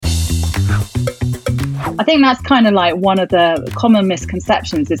I think that's kind of like one of the common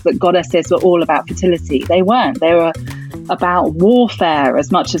misconceptions is that goddesses were all about fertility. They weren't. They were about warfare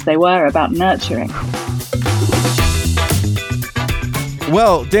as much as they were about nurturing.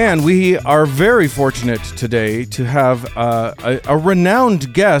 Well, Dan, we are very fortunate today to have a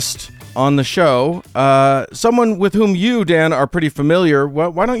renowned guest on the show, someone with whom you, Dan, are pretty familiar.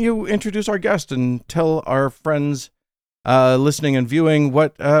 Why don't you introduce our guest and tell our friends listening and viewing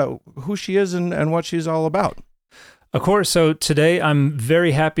who she is and what she's all about? Of course. So today I'm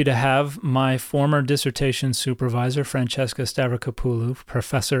very happy to have my former dissertation supervisor, Francesca Stavrakopoulou,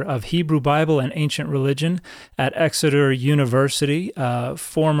 professor of Hebrew Bible and Ancient Religion at Exeter University,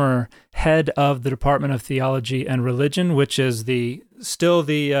 former head of the Department of Theology and Religion, which is still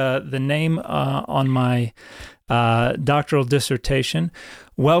the name on my doctoral dissertation.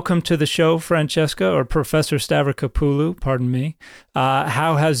 Welcome to the show, Francesca, or Professor Stavrakopoulou, pardon me.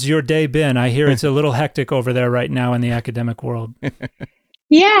 How has your day been? I hear it's a little hectic over there right now in the academic world.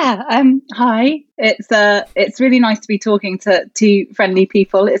 Yeah, hi. It's really nice to be talking to two friendly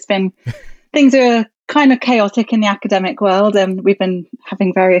people. Things are kind of chaotic in the academic world, and we've been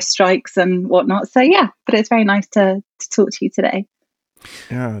having various strikes and whatnot. So yeah, but it's very nice to talk to you today.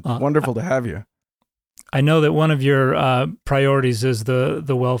 Yeah, it's wonderful to have you. I know that one of your priorities is the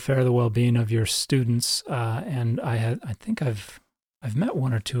welfare, the well-being of your students, and I think I've met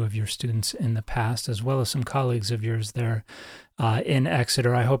one or two of your students in the past, as well as some colleagues of yours there in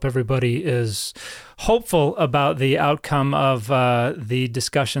Exeter. I hope everybody is hopeful about the outcome of the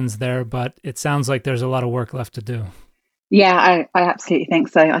discussions there, but it sounds like there's a lot of work left to do. Yeah, I absolutely think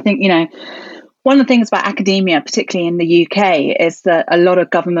so. I think, one of the things about academia, particularly in the UK, is that a lot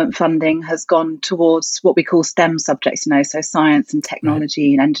of government funding has gone towards what we call STEM subjects, so science and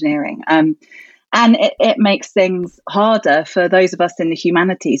technology and engineering. And it makes things harder for those of us in the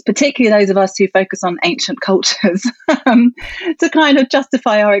humanities, particularly those of us who focus on ancient cultures, to kind of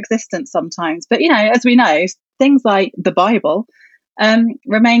justify our existence sometimes. But, as we know, things like the Bible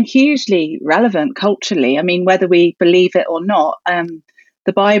remain hugely relevant culturally. I mean, whether we believe it or not,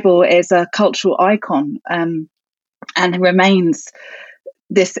 the Bible is a cultural icon and remains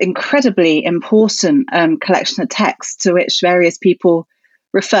this incredibly important collection of texts to which various people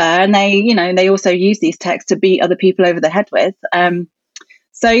refer. And they also use these texts to beat other people over the head with.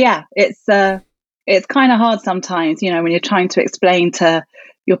 So yeah, it's kind of hard sometimes, when you're trying to explain to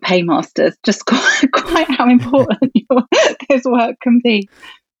your paymasters just quite how important this work can be.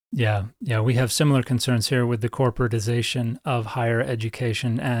 Yeah, we have similar concerns here with the corporatization of higher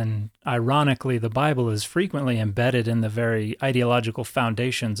education, and ironically, the Bible is frequently embedded in the very ideological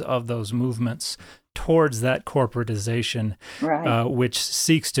foundations of those movements towards that corporatization, right. Which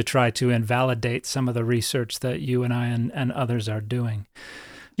seeks to try to invalidate some of the research that you and I and others are doing.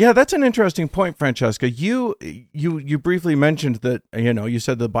 Yeah, that's an interesting point, Francesca. You briefly mentioned that, you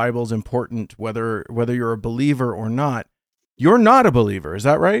said the Bible's important whether you're a believer or not. You're not a believer, is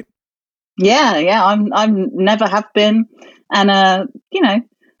that right? Yeah. I'm never have been, and I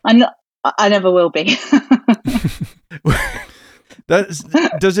never will be.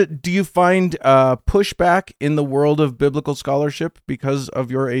 Do you find pushback in the world of biblical scholarship because of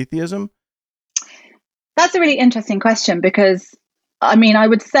your atheism? That's a really interesting question because, I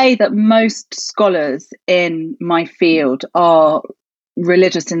would say that most scholars in my field are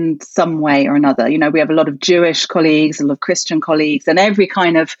religious in some way or another. We have a lot of Jewish colleagues, a lot of Christian colleagues, and every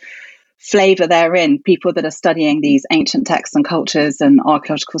kind of flavor therein, people that are studying these ancient texts and cultures and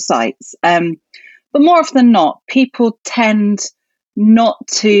archaeological sites. But more often than not, people tend not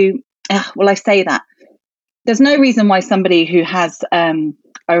to, I say that. There's no reason why somebody who has a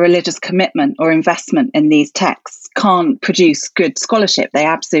religious commitment or investment in these texts can't produce good scholarship. They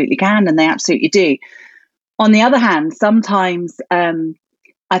absolutely can, and they absolutely do. On the other hand, sometimes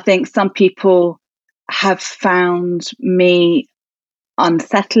I think some people have found me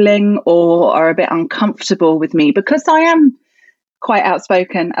unsettling or are a bit uncomfortable with me because I am quite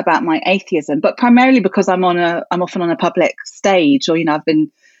outspoken about my atheism, but primarily because I'm often on a public stage, or I've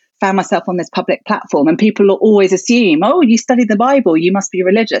found myself on this public platform, and people will always assume, oh, you study the Bible, you must be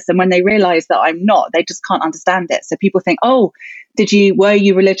religious. And when they realize that I'm not, they just can't understand it. So people think, oh, were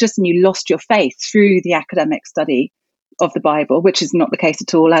you religious and you lost your faith through the academic study of the Bible, which is not the case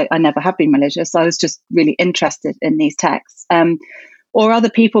at all. I never have been religious. I was just really interested in these texts. Or other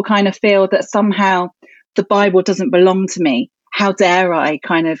people kind of feel that somehow the Bible doesn't belong to me. How dare I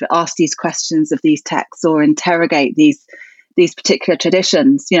kind of ask these questions of these texts or interrogate these particular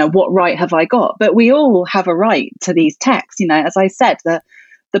traditions? What right have I got? But we all have a right to these texts. As I said,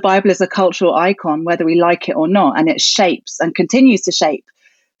 the Bible is a cultural icon, whether we like it or not, and it shapes and continues to shape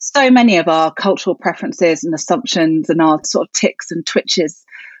so many of our cultural preferences and assumptions and our sort of ticks and twitches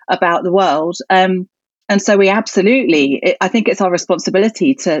about the world. And so we absolutely, I think it's our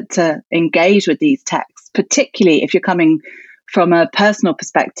responsibility to engage with these texts, particularly if you're coming from a personal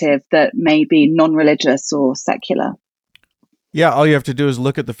perspective that may be non-religious or secular. Yeah, all you have to do is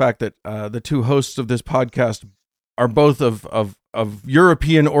look at the fact that the two hosts of this podcast are both of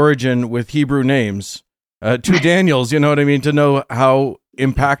European origin with Hebrew names. Two Daniels, you know what I mean, to know how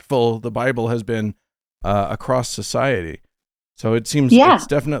impactful the Bible has been across society. So it seems it's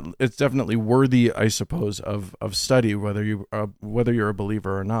definitely worthy, I suppose, of study, whether you're a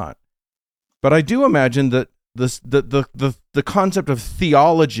believer or not. But I do imagine that the concept of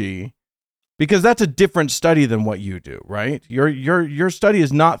theology, because that's a different study than what you do, right? Your study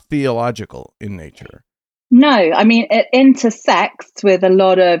is not theological in nature. No, I mean, it intersects with a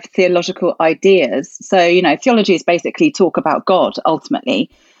lot of theological ideas. So, theology is basically talk about God,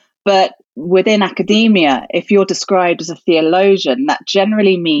 ultimately. But within academia, if you're described as a theologian, that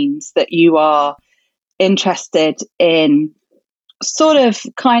generally means that you are interested in sort of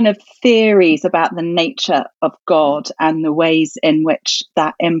kind of theories about the nature of God and the ways in which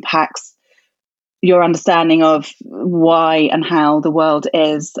that impacts your understanding of why and how the world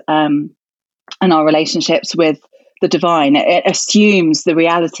is, and our relationships with the divine. It assumes the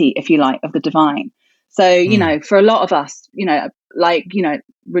reality, if you like, of the divine. So, for a lot of us,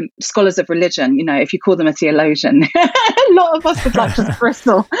 scholars of religion, if you call them a theologian, a lot of us would like to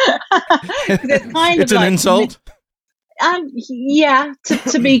bristle. It's an insult. Yeah,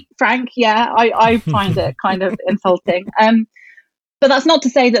 to be frank, I find it kind of insulting. But that's not to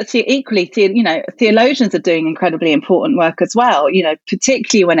say that theologians are doing incredibly important work as well,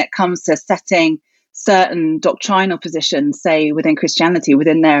 particularly when it comes to setting certain doctrinal positions, say within Christianity,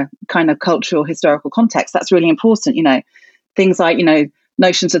 within their kind of cultural, historical context. That's really important. Things like,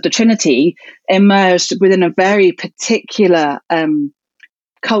 notions of the Trinity emerged within a very particular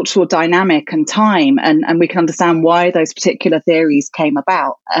cultural dynamic and time. And we can understand why those particular theories came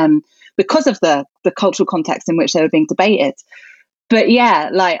about because of the cultural context in which they were being debated. But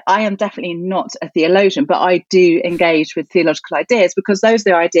I am definitely not a theologian, but I do engage with theological ideas because those are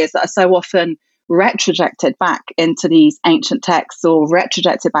the ideas that are so often retrojected back into these ancient texts or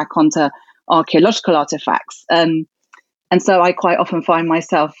retrojected back onto archaeological artifacts. And so I quite often find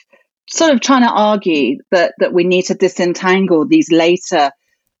myself sort of trying to argue that we need to disentangle these later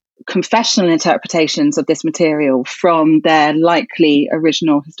confessional interpretations of this material from their likely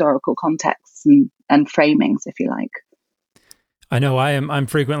original historical contexts and framings, if you like. I know I'm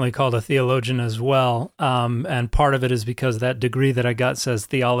frequently called a theologian as well, and part of it is because that degree that I got says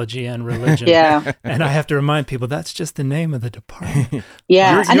theology and religion. Yeah, and I have to remind people that's just the name of the department.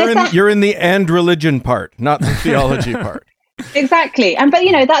 Yeah, you're in the and religion part, not the theology part. Exactly, but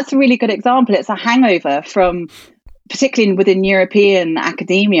that's a really good example. It's a hangover from, particularly within European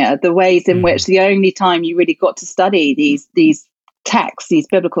academia, the ways in which the only time you really got to study these texts, these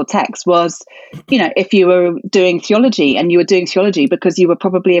biblical texts, was, if you were doing theology, and you were doing theology because you were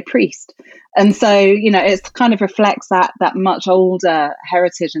probably a priest. And so, it kind of reflects that much older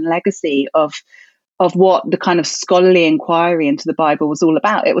heritage and legacy of what the kind of scholarly inquiry into the Bible was all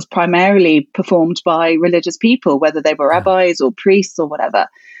about. It was primarily performed by religious people, whether they were rabbis or priests or whatever.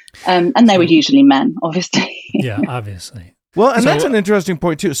 And they were usually men, obviously. Yeah, obviously. Well, and that's an interesting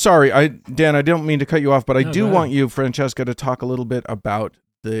point too. Sorry, Dan, I don't mean to cut you off, but I do want you, Francesca, to talk a little bit about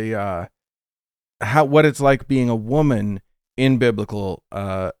the what it's like being a woman in biblical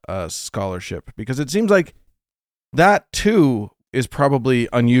scholarship, because it seems like that too is probably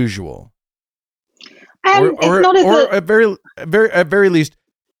unusual, or at very least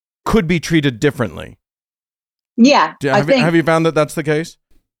could be treated differently. Yeah, have you found that that's the case?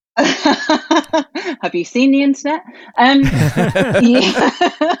 Have you seen the internet?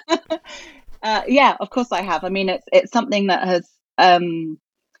 Yeah, of course I have. I mean, it's something that has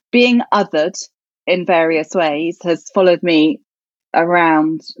being othered in various ways has followed me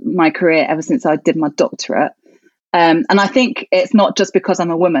around my career ever since I did my doctorate. And I think it's not just because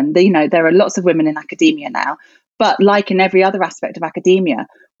I'm a woman. There are lots of women in academia now, but like in every other aspect of academia,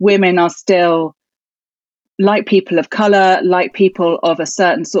 women are still, like people of color, like people of a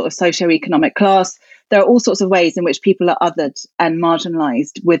certain sort of socioeconomic class, there are all sorts of ways in which people are othered and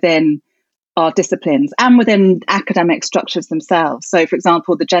marginalized within our disciplines and within academic structures themselves. So, for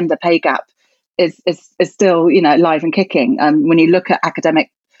example, the gender pay gap is still, live and kicking. When you look at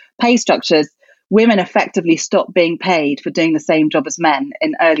academic pay structures, women effectively stop being paid for doing the same job as men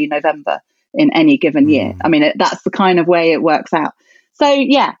in early November in any given year. I mean, that's the kind of way it works out. So,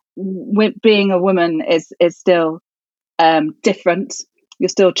 yeah, being a woman is still different You're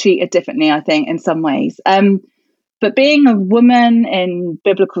still treated differently, I think, in some ways. But being a woman in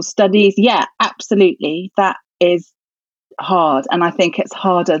biblical studies, yeah, absolutely, that is hard. And I think it's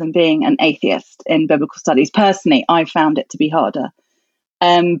harder than being an atheist in biblical studies. Personally, I found it to be harder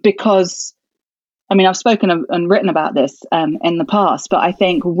because, I mean, I've spoken and written about this in the past, but I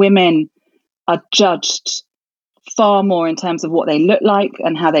think women are judged far more in terms of what they look like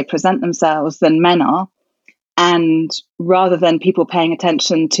and how they present themselves than men are. And rather than people paying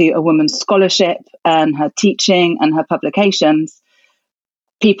attention to a woman's scholarship and her teaching and her publications,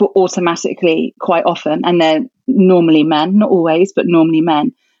 people automatically, quite often, and they're normally men, not always, but normally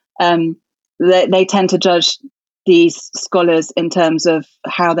men, they tend to judge these scholars in terms of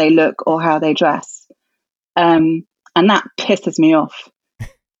how they look or how they dress. And that pisses me off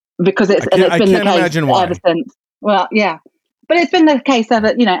because it's been the case ever since. Well, yeah, but it's been the case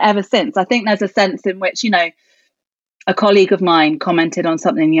ever since. I think there's a sense in which, a colleague of mine commented on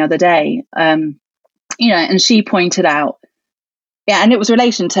something the other day, and she pointed out, and it was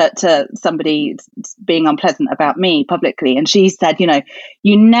relation to somebody being unpleasant about me publicly. And she said,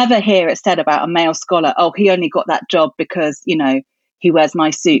 you never hear it said about a male scholar, oh, he only got that job because, he wears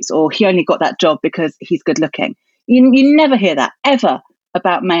nice suits, or he only got that job because he's good looking. You never hear that ever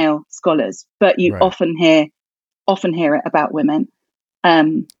about male scholars, but you often hear it about women.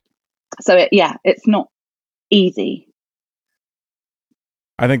 So it's not easy.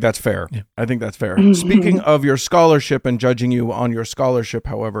 I think that's fair. Yeah. I think that's fair. Speaking of your scholarship and judging you on your scholarship,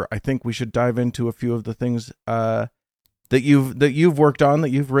 however, I think we should dive into a few of the things that you've worked on,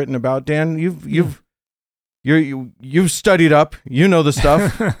 that you've written about. Dan, you've studied up. You know the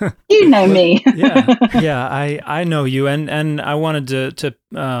stuff. You know me. I know you, and I wanted to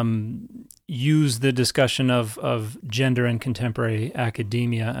use the discussion of gender and contemporary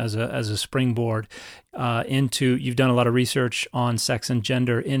academia as a springboard into, you've done a lot of research on sex and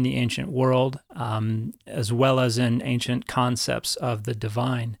gender in the ancient world, as well as in ancient concepts of the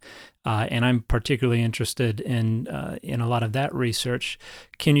divine. And I'm particularly interested in a lot of that research.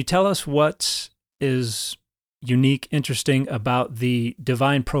 Can you tell us what is unique, interesting about the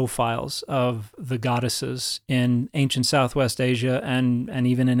divine profiles of the goddesses in ancient Southwest Asia and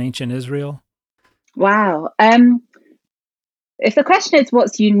even in ancient Israel? Wow. If the question is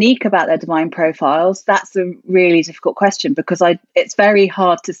what's unique about their divine profiles, that's a really difficult question, because it's very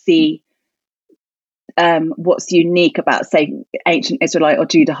hard to see what's unique about, say, ancient Israelite or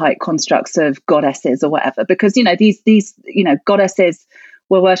Judahite constructs of goddesses or whatever, because these goddesses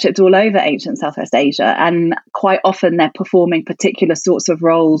were worshipped all over ancient Southwest Asia, and quite often they're performing particular sorts of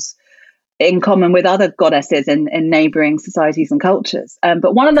roles in common with other goddesses in neighboring societies and cultures.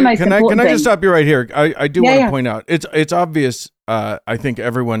 But one of the most important Can I just stop you right here? I do want to point out, it's obvious, I think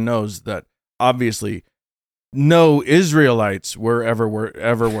everyone knows that obviously no Israelites were ever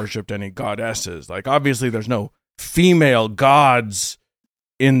worshipped any goddesses. Like, obviously there's no female gods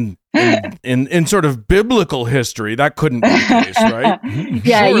in sort of biblical history. That couldn't be the case, right?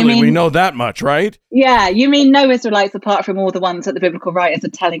 Yeah, surely we know that much, right? Yeah, you mean no Israelites apart from all the ones that the biblical writers are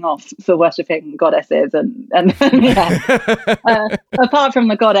telling off for worshipping goddesses, and apart from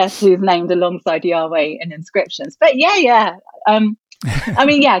the goddess who's named alongside Yahweh in inscriptions. But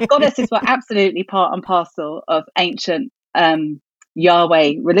goddesses were absolutely part and parcel of ancient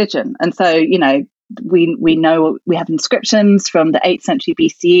Yahweh religion, and so we know we have inscriptions from the 8th century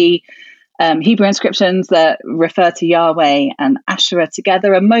BCE, Hebrew inscriptions that refer to Yahweh and Asherah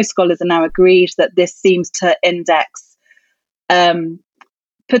together, and most scholars are now agreed that this seems to index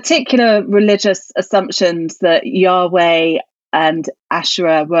particular religious assumptions that Yahweh and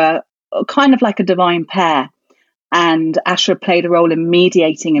Asherah were kind of like a divine pair, and Asherah played a role in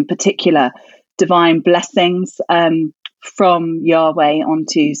mediating, in particular, divine blessings from Yahweh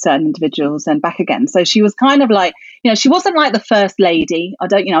onto certain individuals and back again. So she was kind of like, she wasn't like the first lady. I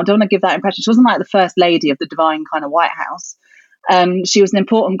don't want to give that impression. She wasn't like the first lady of the divine kind of White House. She was an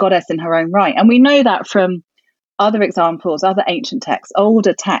important goddess in her own right. And we know that from other examples, other ancient texts,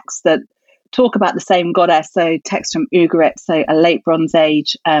 older texts that talk about the same goddess. So texts from Ugarit, so a late Bronze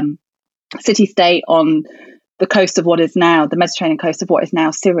Age city-state on the coast of what is now, the Mediterranean coast of what is now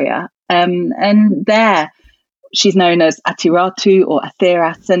Syria. And there, she's known as Atiratu or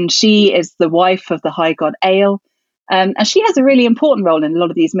Atheras, and she is the wife of the high god Ale. And she has a really important role in a lot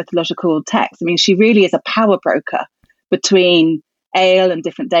of these mythological texts. I mean, she really is a power broker between Ale and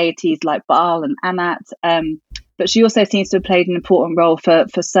different deities like Baal and Anat. But she also seems to have played an important role for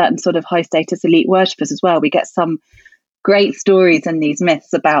certain sort of high status elite worshippers as well. We get some great stories in these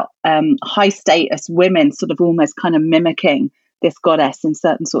myths about high status women sort of almost kind of mimicking this goddess in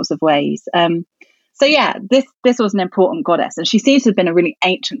certain sorts of ways. So yeah, this was an important goddess, and she seems to have been a really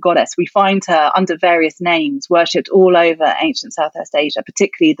ancient goddess. We find her under various names, worshipped all over ancient Southeast Asia,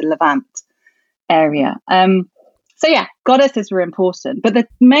 particularly the Levant area. So yeah, goddesses were important, but the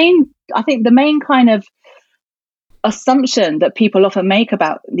main kind of assumption that people often make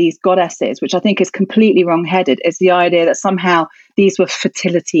about these goddesses, which I think is completely wrong-headed, is the idea that somehow these were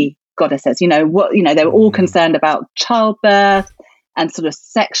fertility goddesses. They were all concerned about childbirth and sort of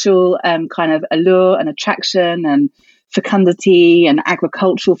sexual kind of allure and attraction and fecundity and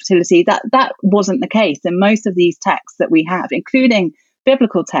agricultural fertility. That wasn't the case in most of these texts that we have, including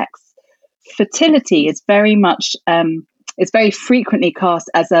biblical texts. Fertility is very much it's very frequently cast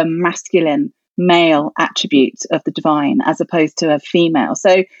as a masculine male attribute of the divine as opposed to a female.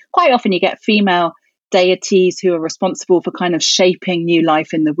 So quite often you get female deities who are responsible for kind of shaping new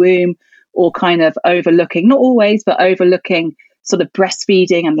life in the womb, or kind of overlooking, not always, but overlooking sort of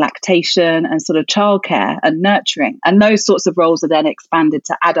breastfeeding and lactation and sort of childcare and nurturing. And those sorts of roles are then expanded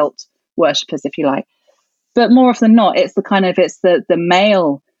to adult worshippers, if you like. But more often than not, it's the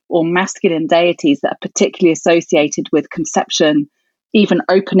male or masculine deities that are particularly associated with conception, even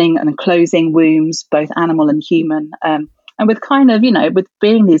opening and closing wombs, both animal and human, and with kind of, with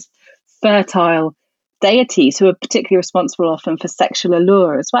being these fertile deities who are particularly responsible often for sexual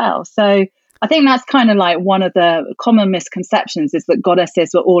allure as well. So I think that's kind of like one of the common misconceptions, is that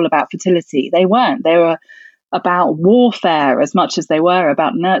goddesses were all about fertility. They weren't. They were about warfare as much as they were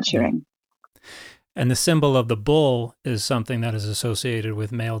about nurturing. And the symbol of the bull is something that is associated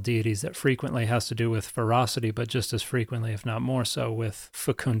with male deities that frequently has to do with ferocity, but just as frequently, if not more so, with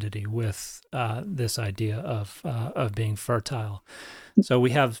fecundity, with this idea of being fertile. So we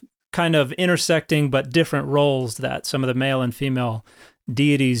have kind of intersecting but different roles that some of the male and female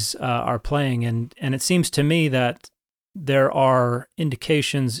deities are playing. And it seems to me that there are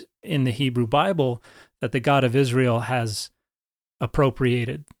indications in the Hebrew Bible that the God of Israel has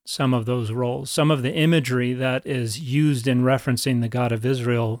appropriated some of those roles. Some of the imagery that is used in referencing the God of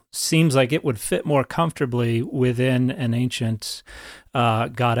Israel seems like it would fit more comfortably within an ancient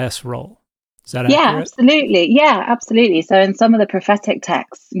goddess role. Is that accurate? Absolutely. Yeah, absolutely. So in some of the prophetic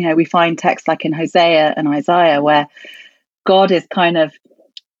texts, we find texts like in Hosea and Isaiah where God is kind of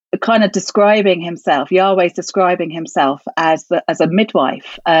describing himself. Yahweh's describing himself as a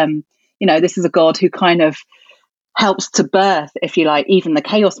midwife. This is a God who kind of helps to birth, if you like, even the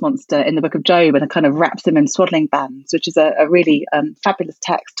chaos monster in the book of Job, and it kind of wraps him in swaddling bands, which is a really fabulous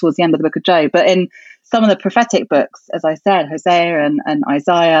text towards the end of the book of Job. But in some of the prophetic books, as I said, Hosea and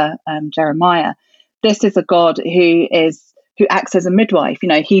Isaiah, Jeremiah, this is a God who acts as a midwife.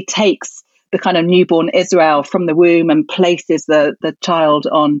 He takes the kind of newborn Israel from the womb and places the child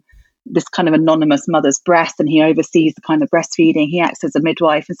on this kind of anonymous mother's breast, and he oversees the kind of breastfeeding. He acts as a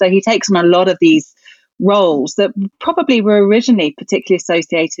midwife. And so he takes on a lot of these roles that probably were originally particularly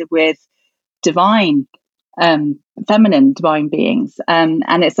associated with divine, feminine divine beings. And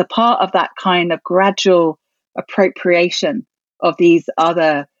it's a part of that kind of gradual appropriation of these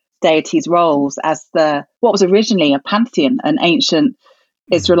other deities' roles as what was originally a pantheon, an ancient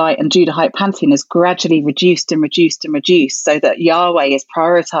Israelite and Judahite pantheon, is gradually reduced and reduced and reduced, so that Yahweh is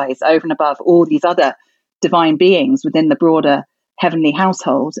prioritized over and above all these other divine beings within the broader heavenly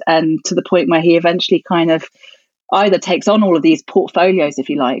household, and to the point where he eventually kind of either takes on all of these portfolios, if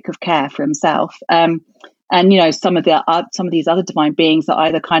you like, of care for himself, and some of these other divine beings are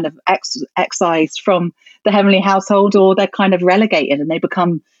either kind of excised from the heavenly household, or they're kind of relegated and they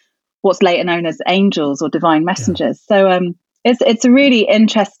become what's later known as angels or divine messengers. Yeah. So it's a really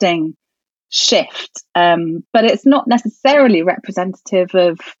interesting shift, but it's not necessarily representative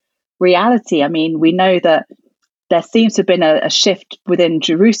of reality. I mean, we know that there seems to have been a shift within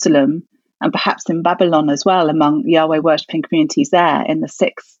Jerusalem and perhaps in Babylon as well, among Yahweh worshipping communities there in the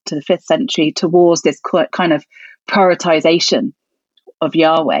 6th to the 5th century, towards this kind of prioritization of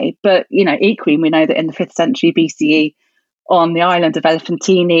Yahweh. But, equally, we know that in the 5th century BCE, on the island of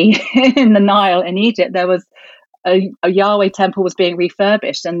Elephantine in the Nile in Egypt, there was a Yahweh temple was being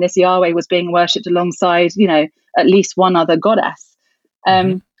refurbished, and this Yahweh was being worshipped alongside, at least one other goddess.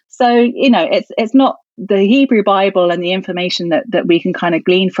 So, it's not the Hebrew Bible, and the information that we can kind of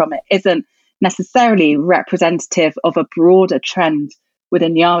glean from it isn't necessarily representative of a broader trend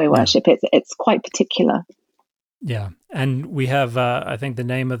within Yahweh worship. It's quite particular. Yeah. And we have, I think the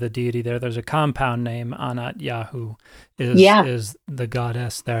name of the deity there's a compound name, Anat Yahu is the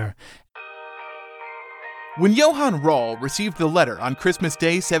goddess there. When Johann Rall received the letter on Christmas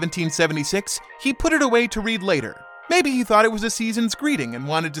Day, 1776, he put it away to read later. Maybe he thought it was a season's greeting and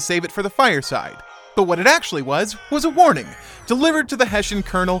wanted to save it for the fireside. But what it actually was a warning, delivered to the Hessian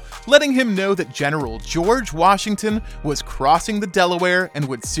colonel, letting him know that General George Washington was crossing the Delaware and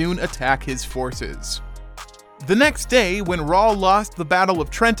would soon attack his forces. The next day, when Rahl lost the Battle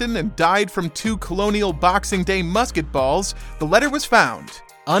of Trenton and died from 2 colonial Boxing Day musket balls, the letter was found,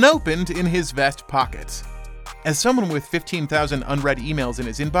 unopened, in his vest pocket. As someone with 15,000 unread emails in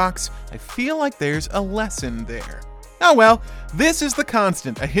his inbox, I feel like there's a lesson there. Oh well, this is The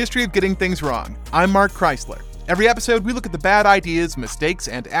Constant, a history of getting things wrong. I'm Mark Chrysler. Every episode, we look at the bad ideas, mistakes,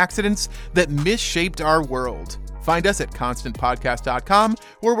 and accidents that misshaped our world. Find us at constantpodcast.com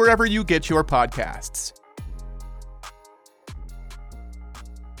or wherever you get your podcasts.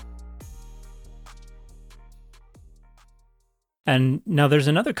 And now there's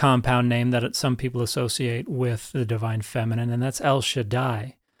another compound name that some people associate with the divine feminine, and that's El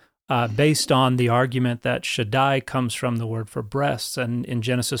Shaddai, based on the argument that Shaddai comes from the word for breasts. And in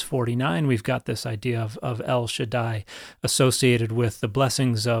Genesis 49, we've got this idea of El Shaddai associated with the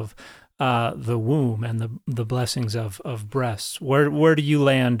blessings of the womb and the blessings of breasts. Where do you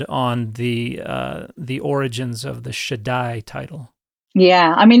land on the origins of the Shaddai title?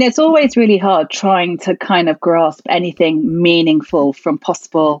 Yeah, I mean, it's always really hard trying to kind of grasp anything meaningful from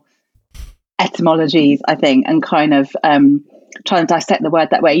possible etymologies, I think, and kind of try and dissect the word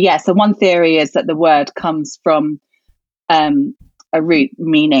that way. Yeah, so one theory is that the word comes from a root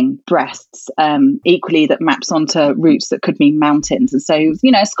meaning breasts, equally that maps onto roots that could mean mountains. And so,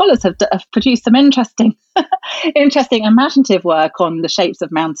 scholars have produced some interesting imaginative work on the shapes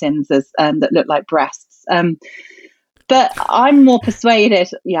of mountains as that look like breasts. But I'm more persuaded.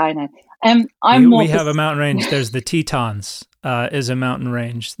 Yeah, I know. We have a mountain range. There's the Tetons, is a mountain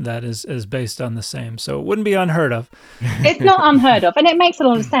range that is based on the same. So it wouldn't be unheard of. It's not unheard of, and it makes a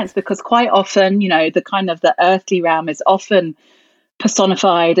lot of sense because quite often, the kind of the earthly realm is often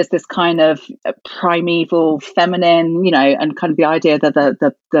personified as this kind of primeval feminine, and kind of the idea that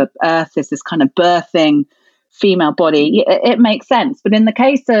the earth is this kind of birthing female body. It makes sense, but in the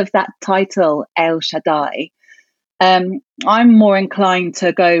case of that title, El Shaddai. I'm more inclined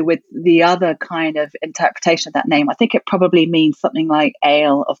to go with the other kind of interpretation of that name. I think it probably means something like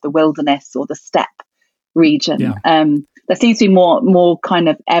Ale of the wilderness or the steppe region. Yeah. There seems to be more kind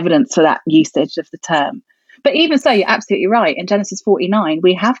of evidence for that usage of the term. But even so, you're absolutely right. In Genesis 49,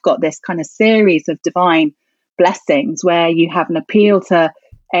 we have got this kind of series of divine blessings where you have an appeal to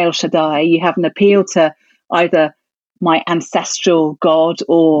El Shaddai, you have an appeal to either my ancestral God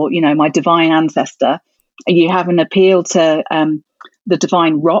or, my divine ancestor. You have an appeal to the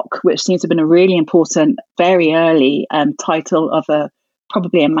divine rock, which seems to have been a really important, very early title of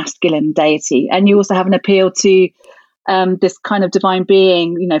probably a masculine deity. And you also have an appeal to this kind of divine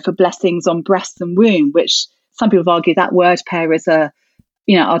being, for blessings on breasts and womb, which some people have argued that word pair is are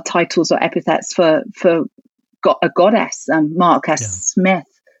titles or epithets for a goddess. Mark S. Smith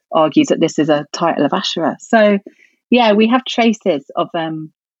argues that this is a title of Asherah. So, yeah, we have traces of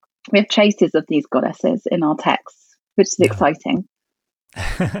these goddesses in our texts, which is exciting.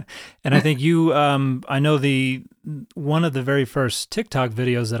 And I think I know one of the very first TikTok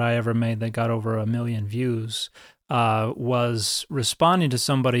videos that I ever made that got over 1 million views was responding to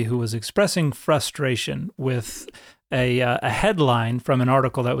somebody who was expressing frustration with a headline from an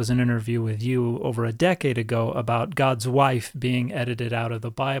article that was an interview with you over a decade ago about God's wife being edited out of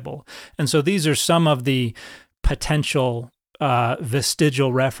the Bible. And so these are some of the potential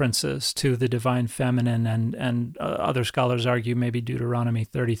vestigial references to the divine feminine, and other scholars argue maybe Deuteronomy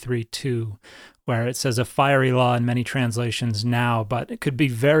 33:2, where it says a fiery law in many translations now, but it could be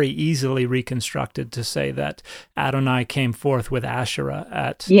very easily reconstructed to say that Adonai came forth with Asherah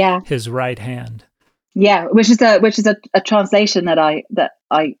at his right hand. Yeah, which is a translation that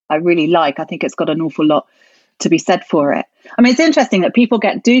I really like. I think it's got an awful lot to be said for it. I mean, it's interesting that people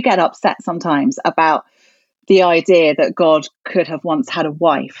do get upset sometimes about the idea that God could have once had a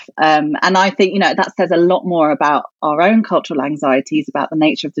wife. And I think, that says a lot more about our own cultural anxieties about the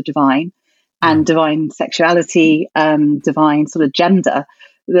nature of the divine and divine sexuality, divine sort of gender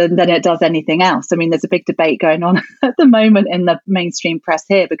than it does anything else. I mean, there's a big debate going on at the moment in the mainstream press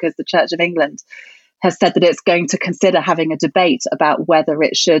here because the Church of England has said that it's going to consider having a debate about whether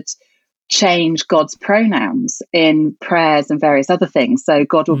it should change God's pronouns in prayers and various other things. So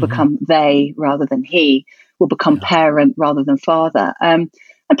God will become they rather than he, will become parent rather than father. And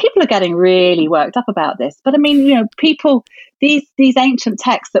people are getting really worked up about this. But I mean, people, these ancient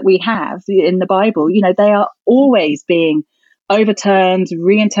texts that we have in the Bible, they are always being overturned,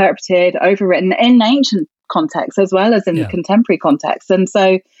 reinterpreted, overwritten in ancient context as well as in the contemporary context. And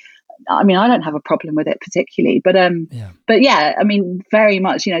so I mean, I don't have a problem with it particularly, but yeah, I mean, very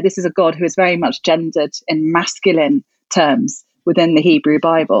much, this is a God who is very much gendered in masculine terms within the Hebrew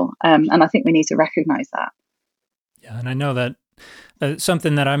Bible. And I think we need to recognize that. Yeah, and I know that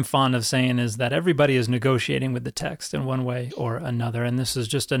something that I'm fond of saying is that everybody is negotiating with the text in one way or another. And this is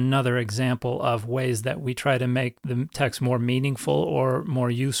just another example of ways that we try to make the text more meaningful or more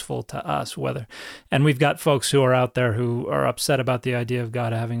useful to us, and we've got folks who are out there who are upset about the idea of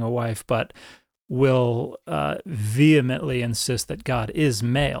God having a wife, but will vehemently insist that God is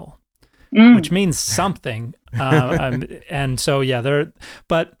male, which means something. And so, yeah,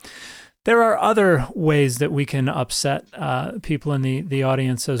 there are other ways that we can upset people in the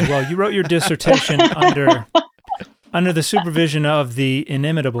audience as well. You wrote your dissertation under the supervision of the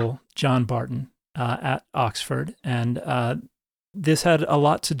inimitable John Barton at Oxford, and this had a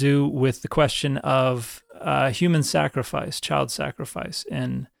lot to do with the question of human sacrifice, child sacrifice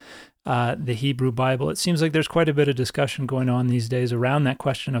in the Hebrew Bible. It seems like there's quite a bit of discussion going on these days around that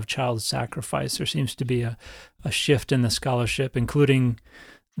question of child sacrifice. There seems to be a shift in the scholarship, including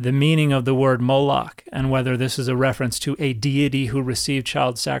the meaning of the word Moloch, and whether this is a reference to a deity who received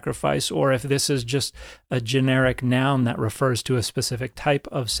child sacrifice, or if this is just a generic noun that refers to a specific type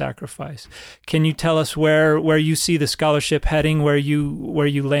of sacrifice. Can you tell us where you see the scholarship heading, where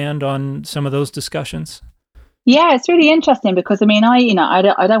you land on some of those discussions? Yeah, it's really interesting because, I mean, I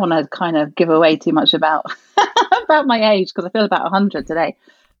don't want to kind of give away too much about about my age, because I feel about 100 today.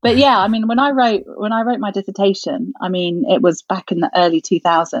 But yeah, I mean, when I wrote my dissertation, I mean, it was back in the early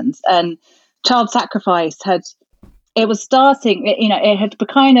 2000s, and child sacrifice had kind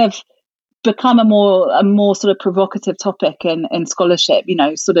of become a more sort of provocative topic in scholarship,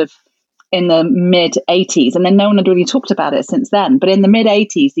 sort of in the mid 80s, and then no one had really talked about it since then. But in the mid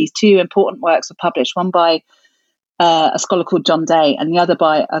 80s, these two important works were published, one by a scholar called John Day and the other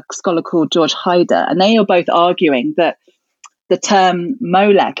by a scholar called George Hyder, and they are both arguing that the term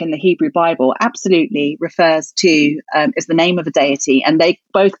Molech in the Hebrew Bible absolutely refers to, is the name of a deity. And they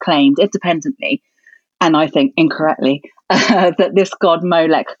both claimed independently, and I think incorrectly, that this god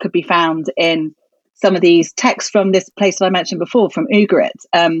Molech could be found in some of these texts from this place that I mentioned before, from Ugarit.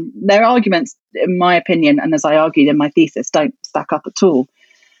 Their arguments, in my opinion, and as I argued in my thesis, don't stack up at all.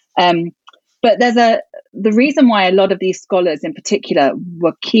 But the reason why a lot of these scholars in particular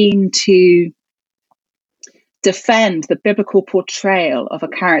were keen to defend the biblical portrayal of a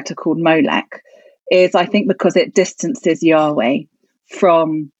character called Molech is, I think, because it distances Yahweh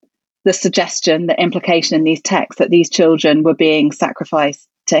from the suggestion, the implication in these texts that these children were being sacrificed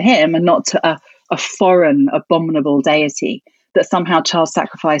to him and not to a foreign, abominable deity, that somehow child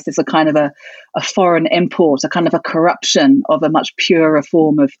sacrifice is a kind of a foreign import, a kind of a corruption of a much purer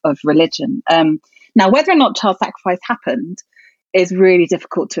form of religion. Now, whether or not child sacrifice happened is really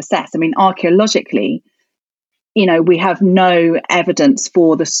difficult to assess. I mean, archaeologically, we have no evidence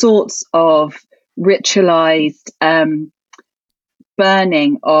for the sorts of ritualized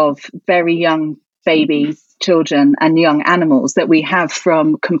burning of very young babies, children, and young animals that we have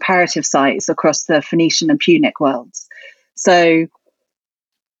from comparative sites across the Phoenician and Punic worlds. So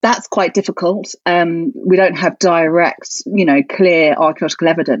that's quite difficult. We don't have direct, clear archaeological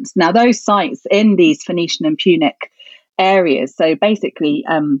evidence. Now, those sites in these Phoenician and Punic areas, so basically,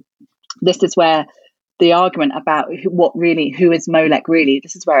 this is where the argument about who is Molech really,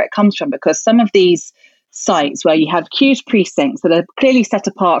 this is where it comes from, because some of these sites where you have huge precincts that are clearly set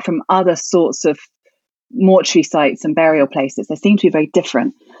apart from other sorts of mortuary sites and burial places, they seem to be very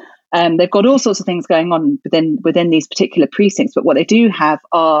different. They've got all sorts of things going on within these particular precincts, but what they do have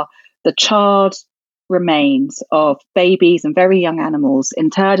are the charred remains of babies and very young animals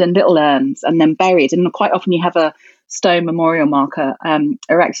interred in little urns and then buried. And quite often you have a stone memorial marker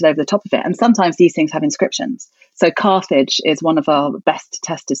erected over the top of it. And sometimes these things have inscriptions. So Carthage is one of our best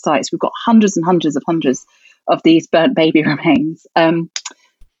tested sites. We've got hundreds and hundreds of these burnt baby remains. That's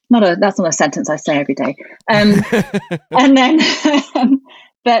not a sentence I say every day. And then,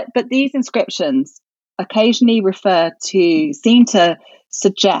 but these inscriptions occasionally seem to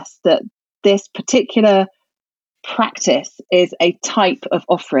suggest that this particular practice is a type of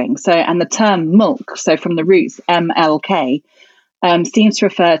offering. So, and the term mulk, so from the roots MLK, seems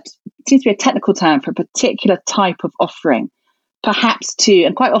to be a technical term for a particular type of offering, perhaps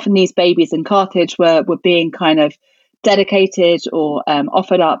and quite often these babies in Carthage were being kind of dedicated or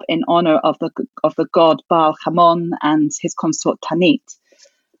offered up in honor of the god Baal Hamon and his consort Tanit.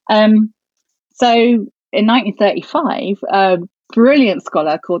 So in 1935, a brilliant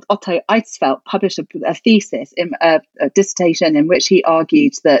scholar called Otto Eidsfeldt published a thesis, a dissertation in which he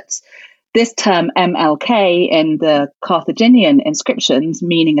argued that this term MLK in the Carthaginian inscriptions,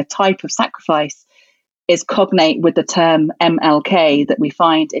 meaning a type of sacrifice, is cognate with the term MLK that we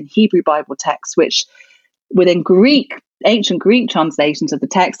find in Hebrew Bible texts, which within ancient Greek translations of the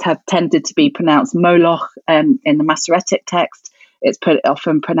text have tended to be pronounced Moloch. In the Masoretic text, it's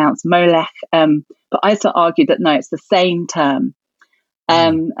often pronounced Molech. But I also argue that no, it's the same term.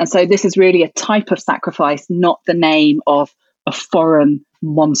 And so this is really a type of sacrifice, not the name of a foreign,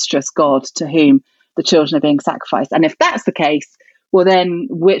 monstrous god to whom the children are being sacrificed. And if that's the case, well, then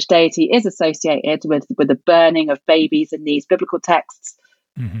which deity is associated with the burning of babies in these biblical texts?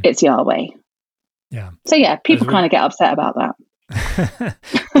 It's Yahweh. Yeah. So yeah, people kind of get upset about that.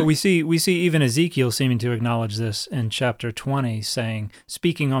 But we see even Ezekiel seeming to acknowledge this in chapter 20,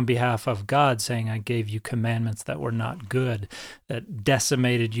 speaking on behalf of God, saying, I gave you commandments that were not good, that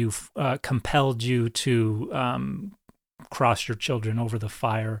decimated you, compelled you to cross your children over the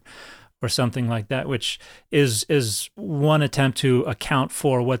fire, or something like that, which is one attempt to account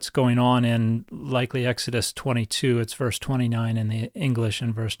for what's going on in likely Exodus 22. It's verse 29 in the English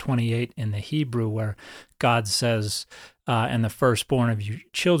and verse 28 in the Hebrew, where God says, and the firstborn of your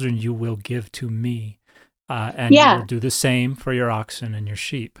children you will give to me, and you will do the same for your oxen and your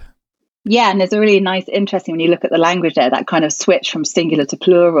sheep. Yeah, and there's a really nice, interesting, when you look at the language there, that kind of switch from singular to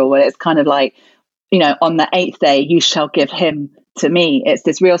plural, where it's kind of like, on the 8th day, you shall give him to me. It's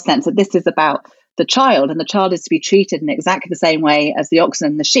this real sense that this is about the child, and the child is to be treated in exactly the same way as the oxen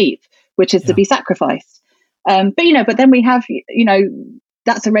and the sheep, which is to be sacrificed. But then we have,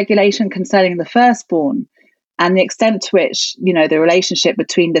 that's a regulation concerning the firstborn, and the extent to which, the relationship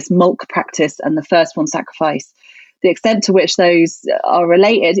between this mulk practice and the firstborn sacrifice, the extent to which those are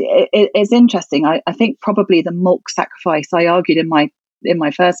related is interesting. I think probably the mulk sacrifice, I argued in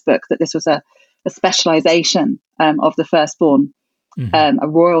my first book that this was a specialization of the firstborn, a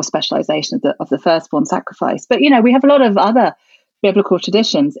royal specialization of the firstborn sacrifice. But, we have a lot of other biblical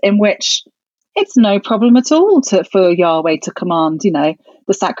traditions in which it's no problem at all for Yahweh to command,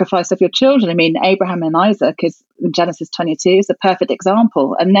 the sacrifice of your children. I mean, Abraham and Isaac is in Genesis 22 is a perfect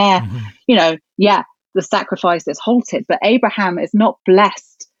example. And there, the sacrifice is halted, but Abraham is not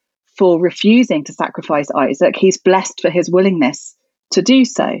blessed for refusing to sacrifice Isaac. He's blessed for his willingness to do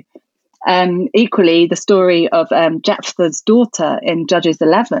so. Equally, the story of Jephthah's daughter in Judges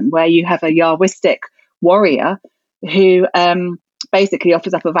 11, where you have a Yahwistic warrior who basically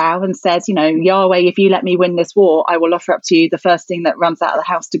offers up a vow and says, Yahweh, if you let me win this war, I will offer up to you the first thing that runs out of the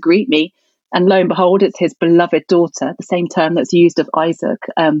house to greet me. And lo and behold, it's his beloved daughter, the same term that's used of Isaac,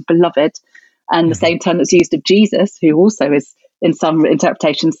 beloved, and the same term that's used of Jesus, who also is, in some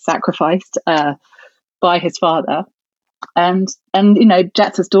interpretations, sacrificed by his father. And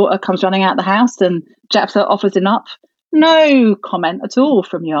Jephthah's daughter comes running out the house, and Jephthah offers him up. No comment at all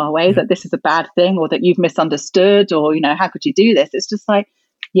from Yahweh that this is a bad thing, or that you've misunderstood, or how could you do this? It's just like,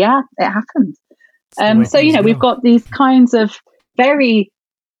 yeah, it happened. So we've got these kinds of very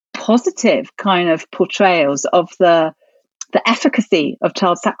positive kind of portrayals of the efficacy of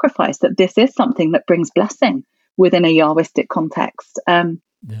child sacrifice, that this is something that brings blessing within a Yahwistic context.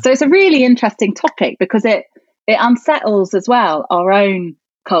 So it's a really interesting topic, because it unsettles as well our own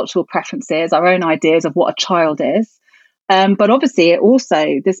cultural preferences, our own ideas of what a child is. But obviously it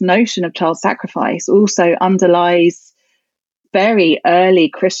also, this notion of child sacrifice also underlies very early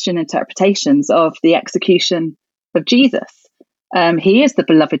Christian interpretations of the execution of Jesus. He is the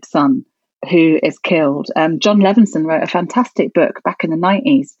beloved son who is killed. John Levinson wrote a fantastic book back in the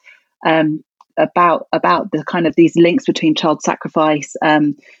 90s about the kind of these links between child sacrifice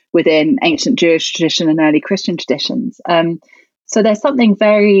within ancient Jewish tradition and early Christian traditions. So there's something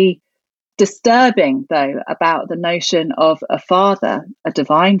very disturbing, though, about the notion of a father, a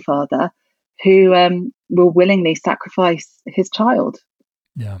divine father, who will willingly sacrifice his child.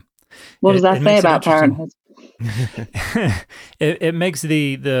 Yeah. What does that say about parenthood? It makes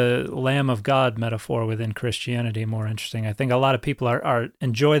the Lamb of God metaphor within Christianity more interesting. I think a lot of people are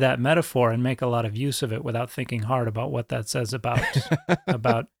enjoy that metaphor and make a lot of use of it without thinking hard about what that says about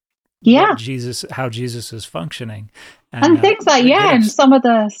how Jesus is functioning. And things like, and some of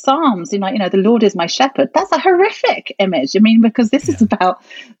the Psalms, the Lord is my shepherd. That's a horrific image. I mean, because this is about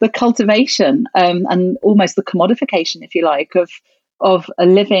the cultivation and almost the commodification, if you like, of a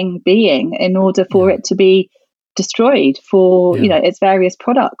living being in order for it to be destroyed for, its various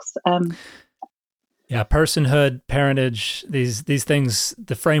products. Personhood, parentage, these things,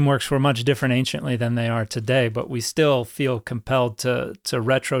 the frameworks were much different anciently than they are today, but we still feel compelled to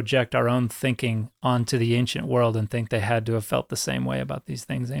retroject our own thinking onto the ancient world and think they had to have felt the same way about these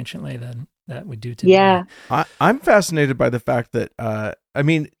things anciently that we do today. I'm fascinated by the fact that,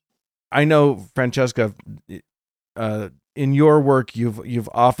 I know, Francesca, in your work, you've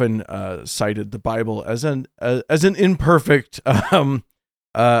often cited the Bible as an imperfect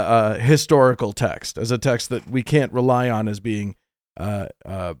historical text, as a text that we can't rely on as being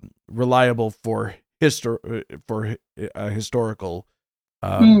reliable for historical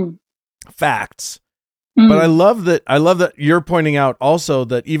facts. But I love that you're pointing out also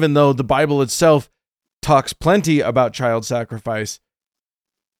that even though the Bible itself talks plenty about child sacrifice,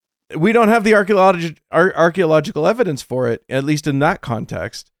 we don't have the archaeological evidence for it, at least in that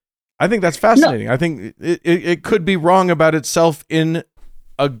context. I think that's fascinating. No. I think it could be wrong about itself in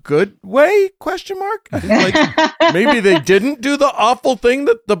a good way? Question mark. Like maybe they didn't do the awful thing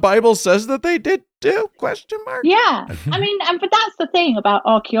that the Bible says that they did do? Question mark. Yeah, I mean, but that's the thing about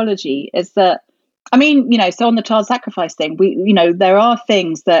archaeology is that, I mean, so on the child sacrifice thing,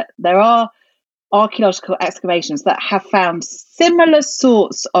 there are archaeological excavations that have found similar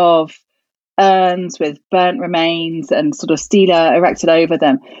sorts of urns with burnt remains and sort of stela erected over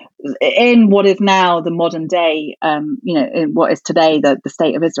them in what is now the modern day, in what is today the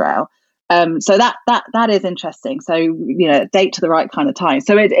state of Israel. So that is interesting. So, date to the right kind of time.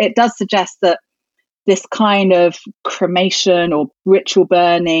 So it does suggest that this kind of cremation or ritual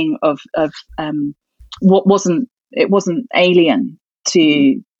burning of what wasn't alien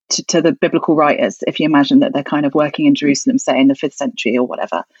to the biblical writers, if you imagine that they're kind of working in Jerusalem, say in the 5th century or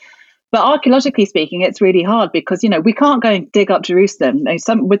whatever. But archaeologically speaking, it's really hard because, we can't go and dig up Jerusalem.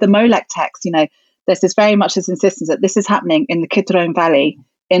 With the Molech text, there's this very much this insistence that this is happening in the Kidron Valley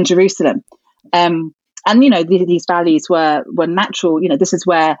in Jerusalem. And, these valleys were natural.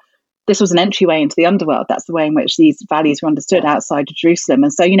 This was an entryway into the underworld. That's the way in which these valleys were understood outside of Jerusalem.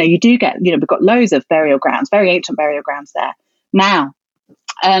 And so, you do get, we've got loads of burial grounds, very ancient burial grounds there now.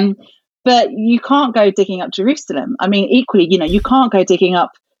 But you can't go digging up Jerusalem. I mean, equally, you can't go digging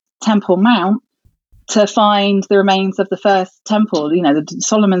up Temple Mount to find the remains of the first temple, the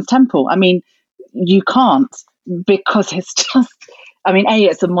Solomon's temple. I mean, you can't, because it's just, A,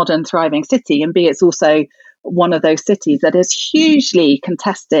 it's a modern thriving city, and B, it's also one of those cities that is hugely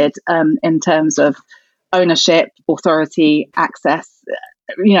contested in terms of ownership, authority, access,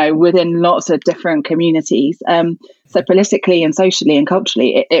 within lots of different communities. So politically and socially and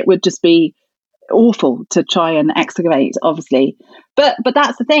culturally, it would just be awful to try and excavate, obviously. But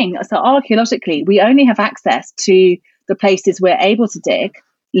that's the thing. So archaeologically, we only have access to the places we're able to dig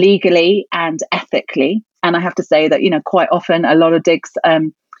legally and ethically. And I have to say that, quite often a lot of digs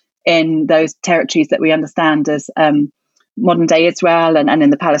in those territories that we understand as modern day Israel and in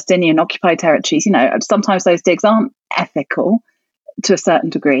the Palestinian occupied territories, sometimes those digs aren't ethical to a certain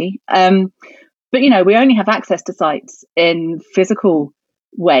degree. But, we only have access to sites in physical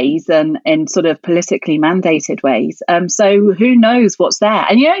ways and in sort of politically mandated ways. So who knows what's there?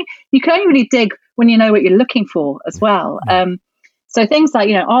 And, you can only really dig when you know what you're looking for as well. So things like,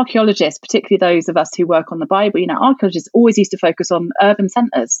 archaeologists, particularly those of us who work on the Bible, archaeologists always used to focus on urban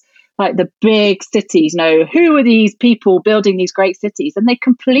centers, like the big cities. Who are these people building these great cities? And they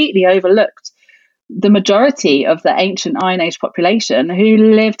completely overlooked the majority of the ancient Iron Age population who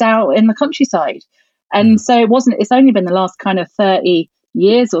lived out in the countryside. And so it's only been the last kind of 30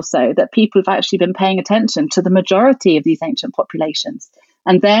 years or so that people have actually been paying attention to the majority of these ancient populations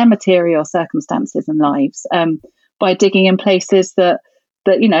and their material circumstances and lives, by digging in places that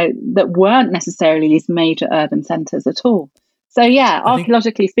weren't necessarily these major urban centers at all. So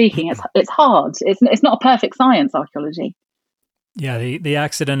archaeologically speaking, it's hard. It's not a perfect science, archaeology. Yeah, the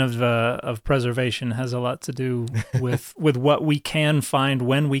accident of preservation has a lot to do with what we can find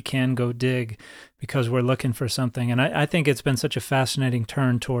when we can go dig, because we're looking for something. And I think it's been such a fascinating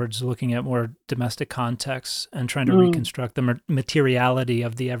turn towards looking at more domestic contexts and trying to reconstruct the materiality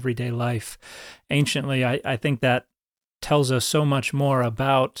of the everyday life. Anciently, I think that tells us so much more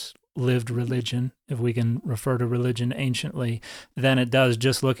about lived religion, if we can refer to religion anciently, than it does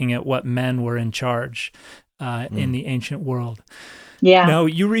just looking at what men were in charge in the ancient world. Yeah. Now,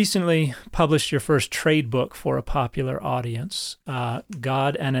 you recently published your first trade book for a popular audience,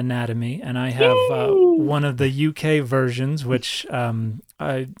 God and Anatomy, and I have one of the UK versions, which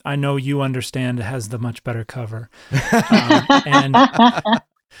I know you understand has the much better cover.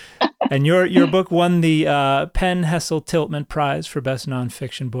 And your book won the Penn Hessel Tiltman Prize for Best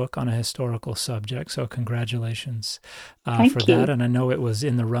Nonfiction Book on a Historical Subject. So congratulations for that. And I know it was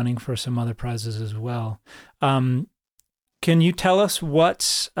in the running for some other prizes as well. Can you tell us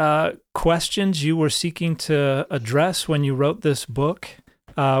what questions you were seeking to address when you wrote this book?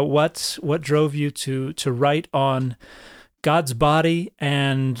 What drove you to write on God's body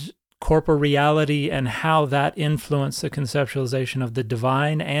and corporeality and how that influenced the conceptualization of the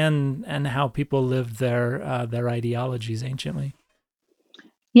divine and how people lived their ideologies anciently?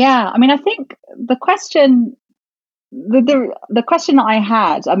 Yeah, I mean, I think the question the question that I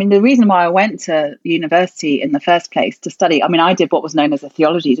had, I mean, the reason why I went to university in the first place to study, I mean, I did what was known as a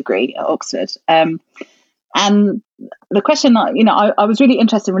theology degree at Oxford. And the question that, I was really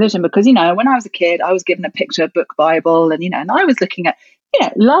interested in religion because, when I was a kid, I was given a picture book Bible and, and I was looking at,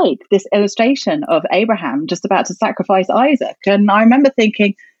 like this illustration of Abraham just about to sacrifice Isaac. And I remember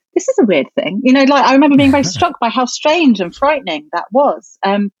thinking, this is a weird thing. I remember being very struck by how strange and frightening that was.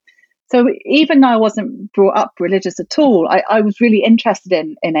 So even though I wasn't brought up religious at all, I was really interested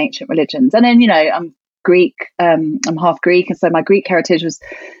in ancient religions. And then, I'm Greek, I'm half Greek. And so my Greek heritage was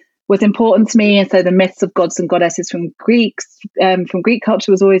important to me. And so the myths of gods and goddesses from Greek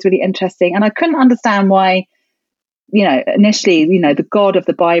culture was always really interesting. And I couldn't understand why, initially, the God of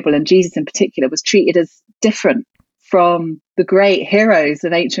the Bible and Jesus in particular was treated as different from the great heroes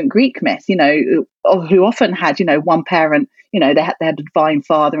of ancient Greek myth, who often had, one parent, they had a divine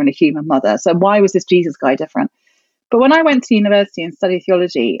father and a human mother. So why was this Jesus guy different? But when I went to university and studied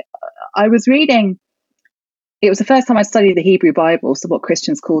theology, I was reading, it was the first time I studied the Hebrew Bible, so what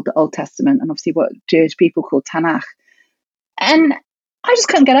Christians called the Old Testament, and obviously what Jewish people called Tanakh. And I just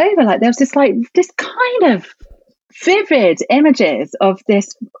couldn't get over, there was this kind of vivid images of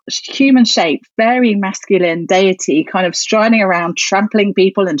this human-shaped, very masculine deity kind of striding around, trampling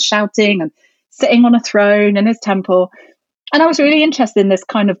people and shouting and sitting on a throne in his temple. And I was really interested in this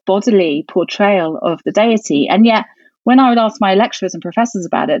kind of bodily portrayal of the deity. And yet, when I would ask my lecturers and professors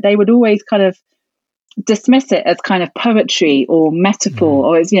about it, they would always kind of dismiss it as kind of poetry or metaphor,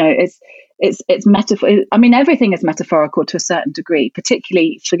 or as, it's metaphor. I mean, everything is metaphorical to a certain degree,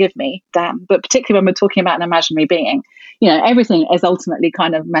 particularly, forgive me, Dan, but particularly when we're talking about an imaginary being, everything is ultimately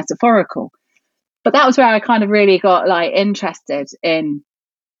kind of metaphorical. But that was where I kind of really got interested in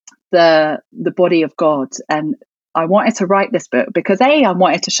the body of God. And I wanted to write this book because I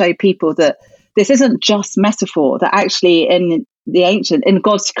wanted to show people that this isn't just metaphor, that actually in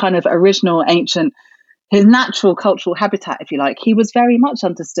God's kind of original ancient, his natural cultural habitat, if you like, he was very much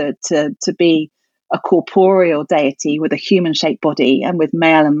understood to be a corporeal deity with a human-shaped body and with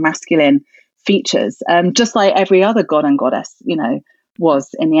male and masculine features, just like every other god and goddess, was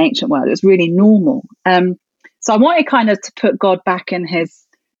in the ancient world. It was really normal. So I wanted kind of to put God back in his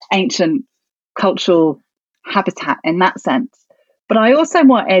ancient cultural habitat in that sense. But I also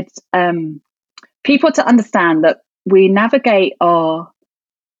wanted people to understand that we imagine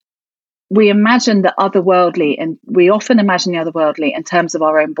the otherworldly, and we often imagine the otherworldly in terms of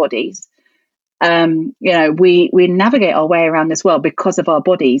our own bodies. We navigate our way around this world because of our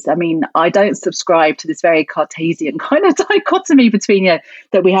bodies. I mean, I don't subscribe to this very Cartesian kind of dichotomy between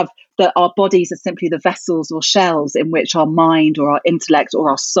that we have, that our bodies are simply the vessels or shells in which our mind or our intellect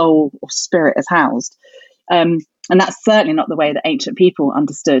or our soul or spirit is housed. And that's certainly not the way that ancient people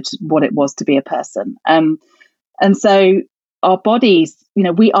understood what it was to be a person. And so our bodies,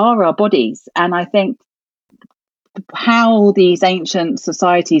 we are our bodies. And I think how these ancient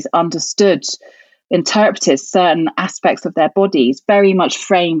societies interpreted certain aspects of their bodies very much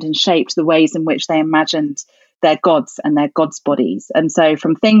framed and shaped the ways in which they imagined their gods and their gods' bodies. And so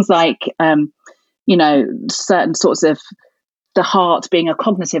from things like, certain sorts of the heart being a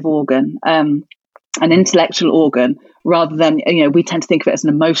cognitive organ, an intellectual organ, rather than, we tend to think of it as an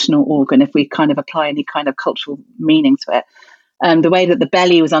emotional organ if we kind of apply any kind of cultural meaning to it. The way that the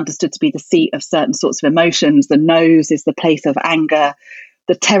belly was understood to be the seat of certain sorts of emotions, the nose is the place of anger,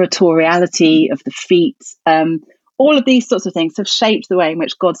 the territoriality of the feet. All of these sorts of things have shaped the way in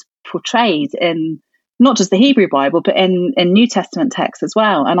which God's portrayed in not just the Hebrew Bible, but in New Testament texts as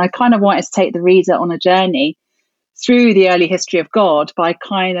well. And I kind of wanted to take the reader on a journey through the early history of God by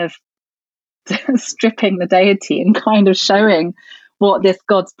kind of stripping the deity and kind of showing what this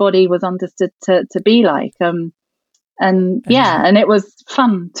God's body was understood to be like. And it was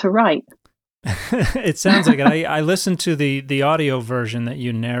fun to write. It sounds like it. I listened to the audio version that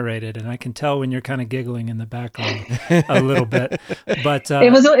you narrated, and I can tell when you're kind of giggling in the background a little bit. But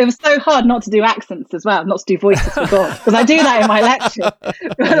it was so hard not to do accents as well, not to do voices for God, because I do that in my lecture.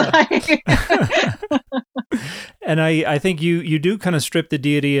 And I think you do kind of strip the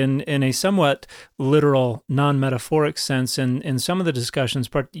deity in a somewhat literal, non-metaphoric sense. And in some of the discussions,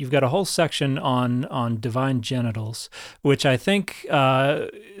 you've got a whole section on divine genitals, which I think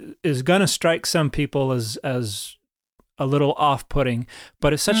is going to strike some people as a little off-putting,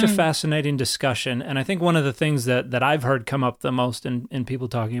 but it's such a fascinating discussion. And I think one of the things that I've heard come up the most in people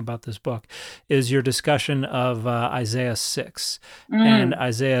talking about this book is your discussion of Isaiah 6 and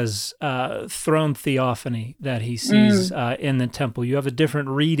Isaiah's throne theophany that he sees in the temple. You have a different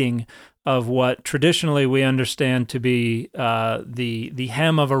reading of what traditionally we understand to be the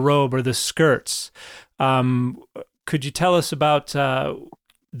hem of a robe or the skirts. Could you tell us about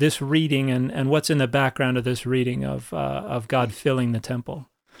this reading and what's in the background of this reading of God filling the temple?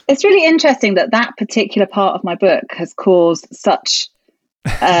 It's really interesting that particular part of my book has caused such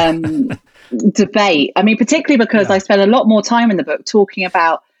debate. I mean, particularly because I spend a lot more time in the book talking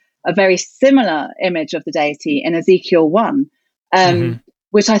about a very similar image of the deity in Ezekiel 1,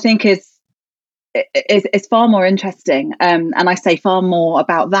 which I think is far more interesting. And I say far more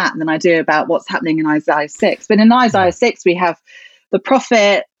about that than I do about what's happening in Isaiah 6. But in Isaiah 6, we have the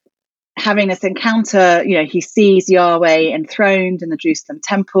prophet having this encounter. He sees Yahweh enthroned in the Jerusalem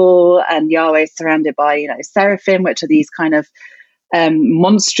temple, and Yahweh is surrounded by, seraphim, which are these kind of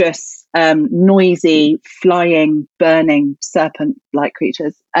monstrous, noisy, flying, burning, serpent-like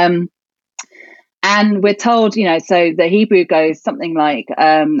creatures. And we're told, so the Hebrew goes something like,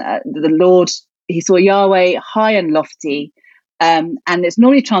 the Lord, he saw Yahweh high and lofty, and it's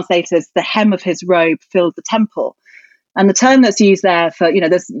normally translated as the hem of his robe filled the temple. And the term that's used there for,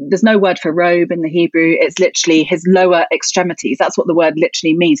 there's no word for robe in the Hebrew. It's literally his lower extremities. That's what the word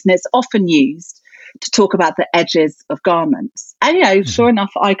literally means. And it's often used to talk about the edges of garments. And, sure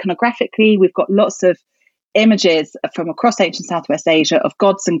enough, iconographically, we've got lots of images from across ancient Southwest Asia of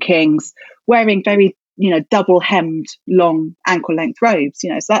gods and kings wearing very, double-hemmed, long ankle-length robes,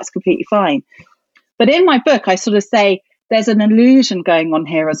 so that's completely fine. But in my book, I sort of say there's an illusion going on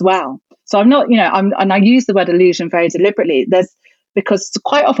here as well. So I'm not, and I use the word illusion very deliberately. Because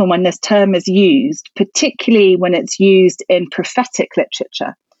quite often when this term is used, particularly when it's used in prophetic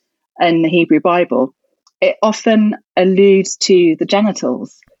literature in the Hebrew Bible, it often alludes to the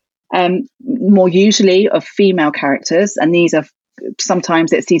genitals, more usually of female characters. And these are,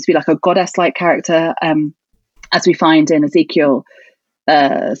 sometimes it seems to be like a goddess-like character, as we find in Ezekiel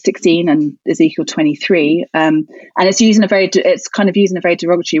 16 and Ezekiel 23, and it's kind of used in a very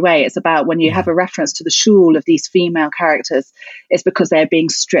derogatory way. It's about when you have a reference to the shul of these female characters, it's because they're being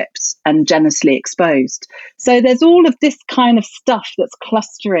stripped and genitally exposed. So there's all of this kind of stuff that's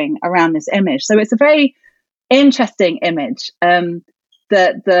clustering around this image. So it's a very interesting image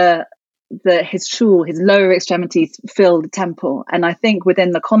that his shul, his lower extremities fill the temple. And I think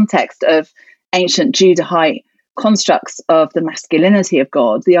within the context of ancient Judahite constructs of the masculinity of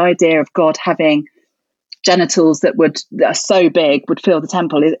God, the idea of God having genitals that are so big would fill the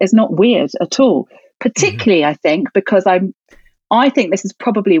temple is not weird at all. Particularly, I think, because I think this is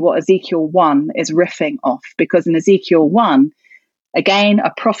probably what Ezekiel 1 is riffing off, because in Ezekiel 1, again,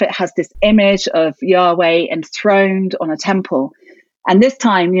 a prophet has this image of Yahweh enthroned on a temple, and this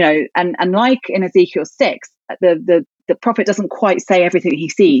time, and like in Ezekiel 6, the prophet doesn't quite say everything he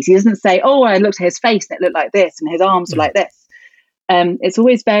sees. He doesn't say, "Oh, I looked at his face and it looked like this, and his arms were like this." It's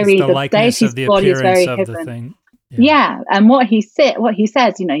always very the deity's body is very hidden. And what he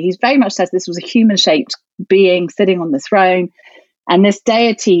says, he very much says this was a human-shaped being sitting on the throne, and this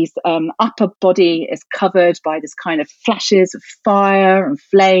deity's upper body is covered by this kind of flashes of fire and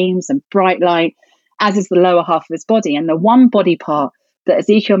flames and bright light, as is the lower half of his body. And the one body part that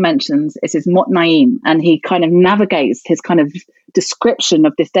Ezekiel mentions is his motnaim, and he kind of navigates his kind of description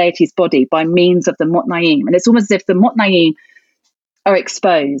of this deity's body by means of the motnaim. And it's almost as if the motnaim are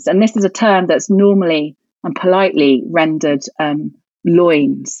exposed. And this is a term that's normally and politely rendered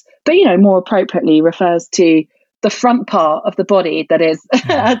loins, but, more appropriately refers to the front part of the body that is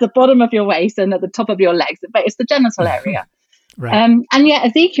at the bottom of your waist and at the top of your legs, but it's the genital area. Right. And yet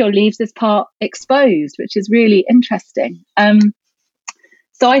Ezekiel leaves this part exposed, which is really interesting.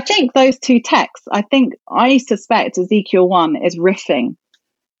 So I think those two texts, I suspect Ezekiel 1 is riffing.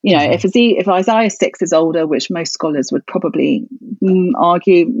 If Isaiah 6 is older, which most scholars would probably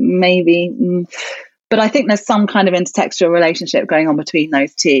argue, maybe, but I think there's some kind of intertextual relationship going on between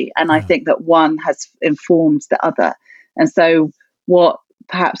those two. And I think that one has informed the other. And so what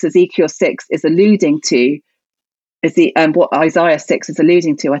perhaps Ezekiel 6 is alluding to and what Isaiah 6 is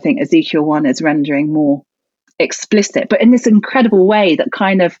alluding to, I think Ezekiel 1 is rendering more explicit, but in this incredible way that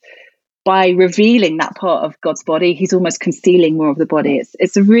kind of by revealing that part of God's body, he's almost concealing more of the body.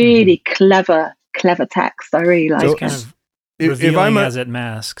 It's a really clever text. I really like it. Kind of revealing as it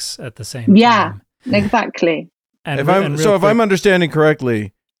masks at the same time. Yeah, exactly. If I'm understanding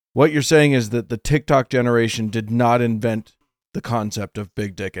correctly, what you're saying is that the TikTok generation did not invent the concept of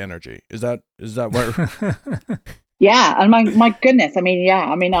big dick energy. Is that what? Yeah, and my goodness, I mean,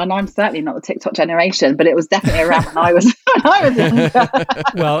 and I'm certainly not the TikTok generation, but it was definitely around when I was younger.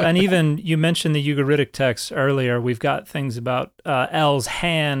 Well, and even you mentioned the Ugaritic text earlier. We've got things about El's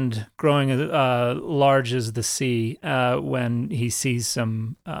hand growing large as the sea when he sees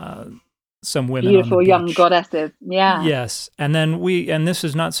some women Beautiful on the young beach. goddesses. Yeah. Yes. And then and this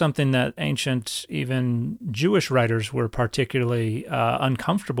is not something that ancient, even Jewish writers were particularly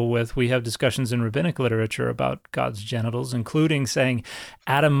uncomfortable with. We have discussions in rabbinic literature about God's genitals, including saying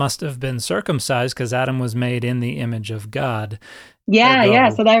Adam must have been circumcised because Adam was made in the image of God. Yeah.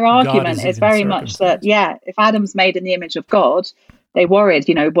 So their argument is very much that, if Adam's made in the image of God, they worried,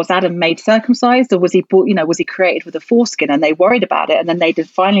 was Adam made circumcised, or was he created with a foreskin? And they worried about it. And then they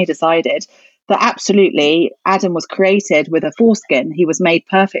finally decided that absolutely Adam was created with a foreskin. He was made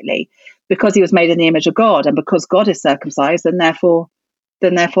perfectly because he was made in the image of God. And because God is circumcised, then therefore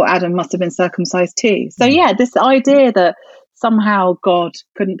Adam must have been circumcised too. So this idea that somehow God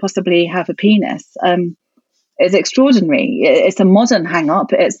couldn't possibly have a penis is extraordinary. It's a modern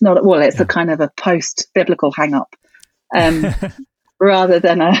hang-up. It's not, it's a kind of a post-biblical hang-up. Rather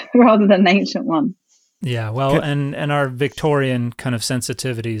than an ancient one. Yeah, well, and our Victorian kind of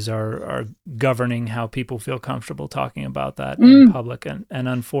sensitivities are governing how people feel comfortable talking about that in public, and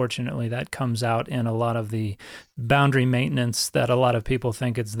unfortunately that comes out in a lot of the boundary maintenance that a lot of people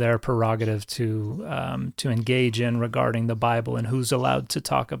think it's their prerogative to engage in regarding the Bible and who's allowed to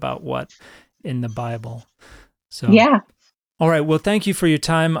talk about what in the Bible. So yeah. All right. Well, thank you for your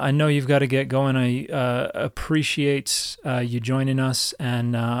time. I know you've got to get going. I appreciate you joining us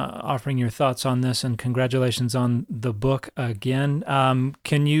and offering your thoughts on this, and congratulations on the book again. I'm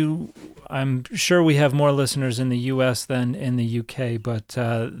sure we have more listeners in the U.S. than in the U.K., but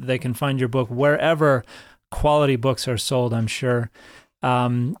they can find your book wherever quality books are sold, I'm sure.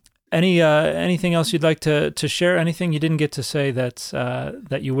 Anything else you'd like to share? Anything you didn't get to say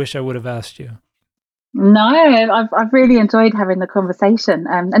that you wish I would have asked you? No, I've really enjoyed having the conversation,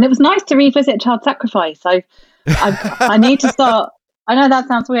 and it was nice to revisit child sacrifice. I need to start. I know that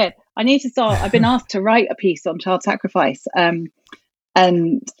sounds weird. I need to start. I've been asked to write a piece on child sacrifice, and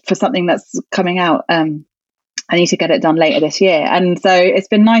for something that's coming out. I need to get it done later this year, and so it's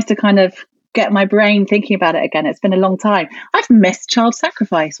been nice to kind of get my brain thinking about it again. It's been a long time. I've missed child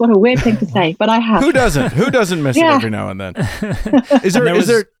sacrifice. What a weird thing to say, but I have. Who doesn't miss it every now and then? Is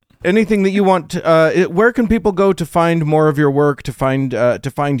there anything that you want? Where can people go to find more of your work? To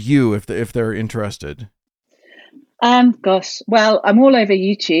find you if they're interested. Gosh, well, I'm all over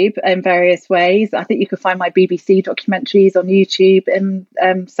YouTube in various ways. I think you can find my BBC documentaries on YouTube in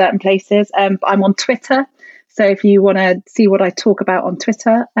certain places. I'm on Twitter, so if you want to see what I talk about on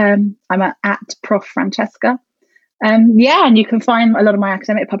Twitter, I'm at Prof Francesca. And you can find a lot of my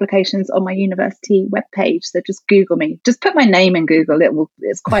academic publications on my university webpage. So just Google me. Just put my name in Google.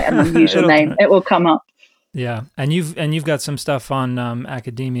 It's quite an unusual name. It will come up. Yeah, and you've got some stuff on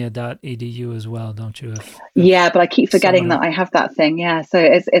academia.edu as well, don't you? But I keep forgetting that I have that thing. Yeah, so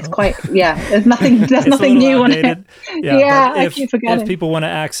it's quite There's nothing new on it. I keep forgetting. If people want to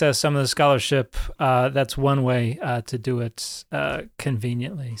access some of the scholarship, that's one way to do it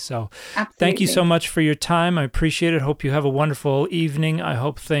conveniently. So, Absolutely. Thank you so much for your time. I appreciate it. Hope you have a wonderful evening. I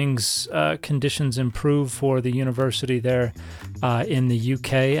hope conditions improve for the university there in the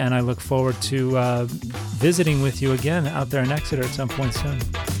UK, and I look forward to visiting with you again out there in Exeter at some point soon.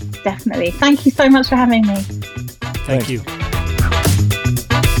 Definitely. Thank you so much for having me. Thank you.